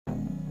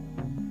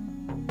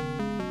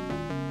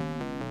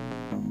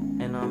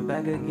I'm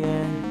back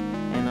again,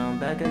 and I'm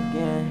back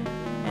again,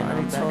 and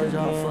I'm back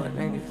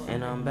again,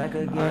 and I'm back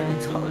again,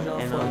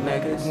 and I'm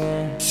back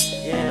again,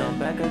 and I'm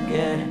back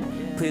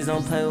again. Please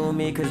don't play with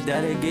me, cause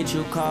that'll get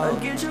you caught.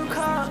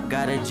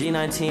 Got a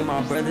G19,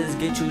 my brothers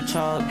get you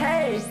chalked.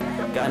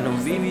 Got no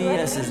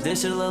VVS's,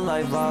 this shit look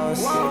like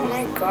Voss. Oh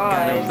my god.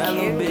 Got a bad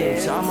little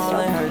bitch, I'm all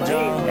in her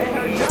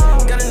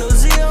jaw. Got a new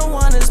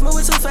Z01, it's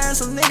moving too fast,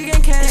 so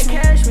nigga can't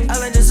catch me. I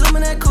like to zoom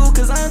in that cool,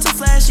 cause I am too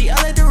flashy. I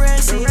like the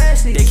racing.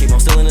 They keep on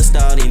stealing the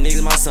style, these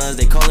niggas my sons,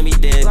 they calling me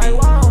dead.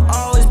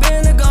 Always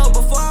been a go,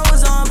 before I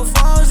was on,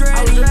 before I was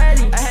ready.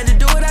 I had to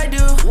do what I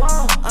do.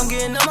 I'm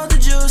getting them out the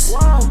juice.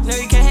 No,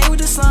 you can't hang with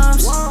the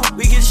slums.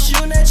 We get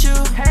shooting at you.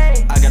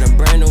 I got a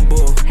brand new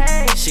boo.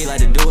 She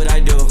like to do what I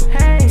do.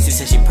 She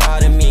said she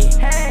proud of me.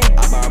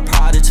 I bought her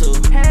Prada too.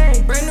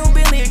 Brand new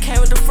Bentley, it came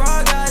with the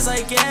frog eyes.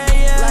 Like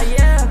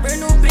yeah.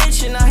 Brand new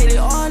bitch and I hit it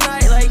all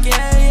night. Like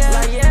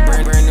yeah.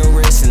 Brand new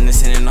wrist and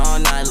it's hitting all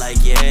night.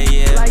 Like yeah.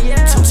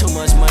 Too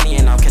much money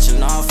and I'm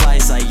catching all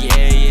flights. Like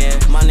yeah.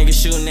 My nigga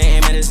shooting, they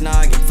aim at his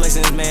noggin.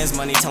 Flexing his man's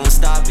money, tell him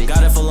stop it.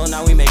 Got it for low,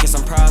 now we making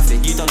some profit.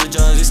 You thought the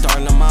judge is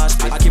starting to mosh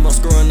pit. I keep on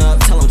screwing up,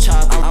 tell him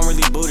chop it. I'm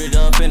really booted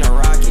up in a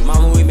rocket.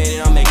 Mama, we made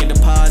it, I'm making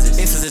deposits.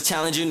 This is a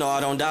challenge, you know I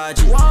don't dodge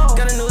it.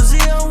 Got a new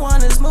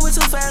Z01, it's moving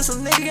too fast, so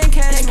nigga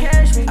can't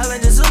catch me. I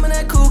like to zoom in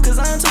that cool, cause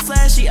I am too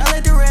flashy. I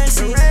like the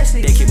racing.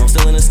 They keep on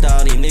stealing the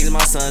style, these niggas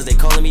my sons, they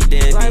calling me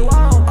dead.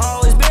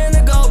 Always been